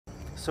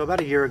So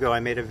about a year ago I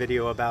made a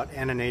video about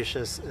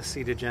Annonaceae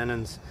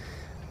acetogenins,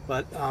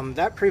 but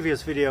that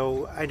previous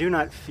video I do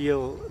not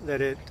feel that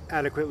it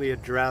adequately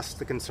addressed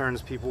the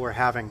concerns people were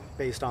having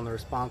based on the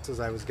responses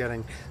I was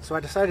getting, so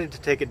I decided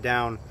to take it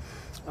down.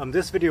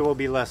 This video will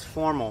be less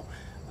formal,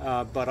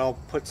 but I'll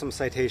put some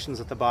citations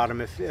at the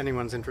bottom if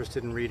anyone's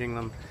interested in reading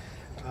them.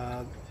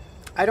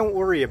 I don't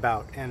worry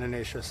about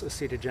Annonaceae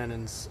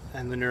acetogenins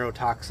and the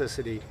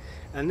neurotoxicity,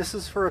 and this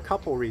is for a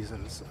couple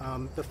reasons.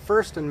 The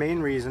first and main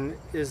reason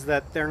is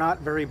that they're not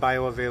very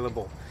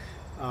bioavailable.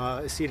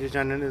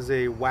 Acetogenin is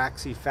a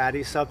waxy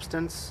fatty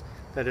substance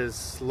that is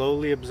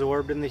slowly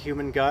absorbed in the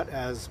human gut,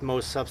 as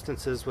most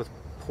substances with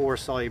poor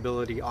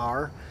solubility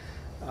are.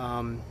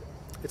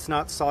 It's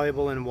not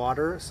soluble in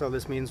water, so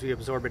this means we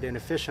absorb it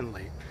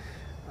inefficiently.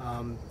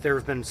 There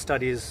have been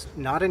studies,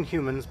 not in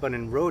humans, but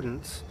in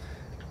rodents,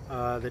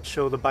 that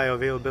show the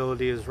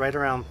bioavailability is right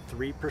around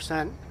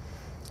 3%.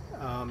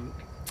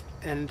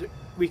 And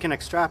we can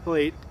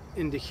extrapolate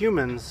into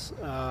humans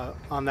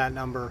on that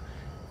number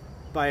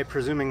by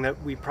presuming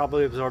that we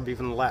probably absorb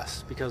even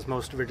less, because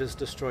most of it is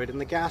destroyed in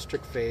the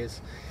gastric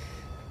phase,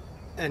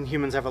 and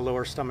humans have a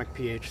lower stomach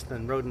pH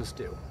than rodents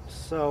do.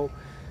 So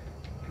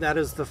that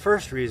is the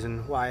first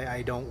reason why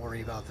I don't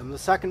worry about them. The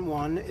second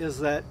one is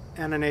that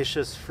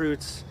Annonaceous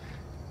fruits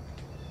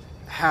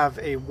have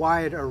a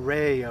wide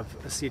array of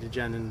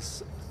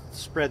acetogenins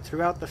spread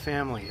throughout the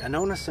family.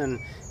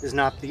 Annonacin is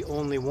not the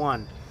only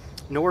one,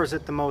 nor is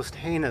it the most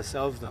heinous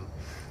of them.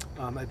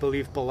 I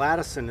believe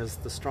Annonacin is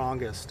the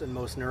strongest and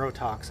most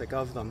neurotoxic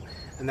of them,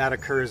 and that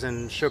occurs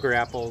in sugar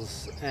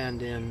apples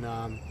and in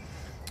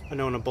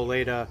Annona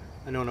bollata,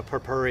 Annona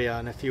purpurea,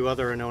 and a few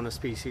other Annona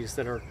species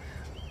that are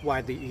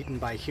widely eaten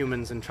by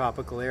humans in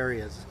tropical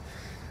areas.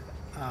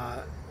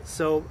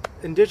 So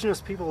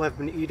indigenous people have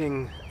been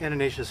eating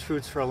Annonaceous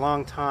fruits for a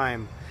long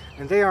time,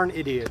 and they aren't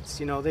idiots.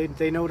 You know,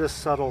 they notice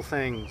subtle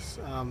things.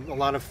 A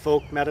lot of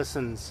folk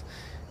medicines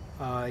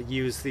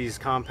use these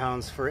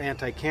compounds for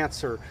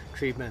anti-cancer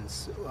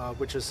treatments,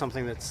 which is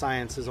something that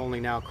science is only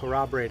now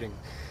corroborating.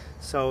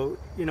 So,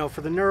 you know,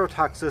 for the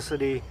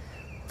neurotoxicity,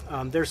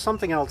 there's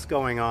something else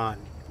going on.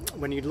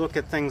 When you look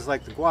at things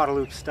like the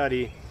Guadalupe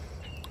study,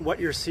 what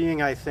you're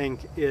seeing, I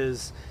think,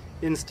 is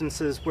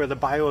instances where the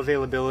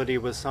bioavailability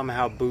was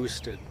somehow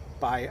boosted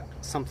by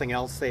something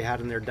else they had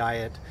in their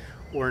diet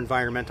or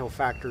environmental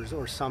factors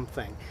or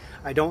something.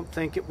 I don't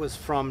think it was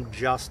from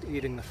just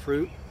eating the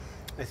fruit.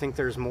 I think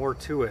there's more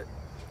to it.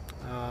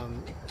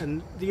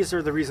 And these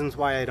are the reasons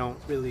why I don't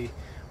really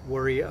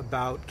worry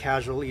about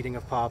casual eating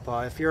of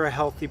pawpaw. If you're a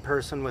healthy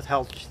person with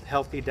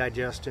healthy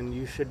digestion,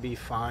 you should be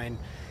fine.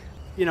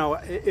 You know,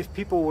 if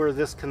people were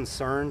this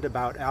concerned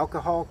about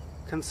alcohol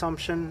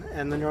consumption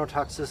and the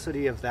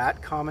neurotoxicity of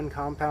that common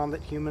compound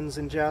that humans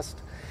ingest,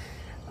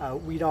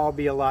 we'd all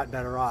be a lot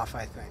better off,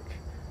 I think.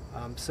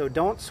 So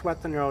don't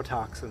sweat the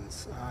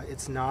neurotoxins.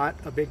 It's not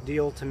a big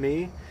deal to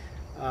me,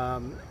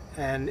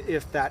 and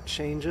if that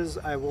changes,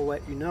 I will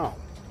let you know.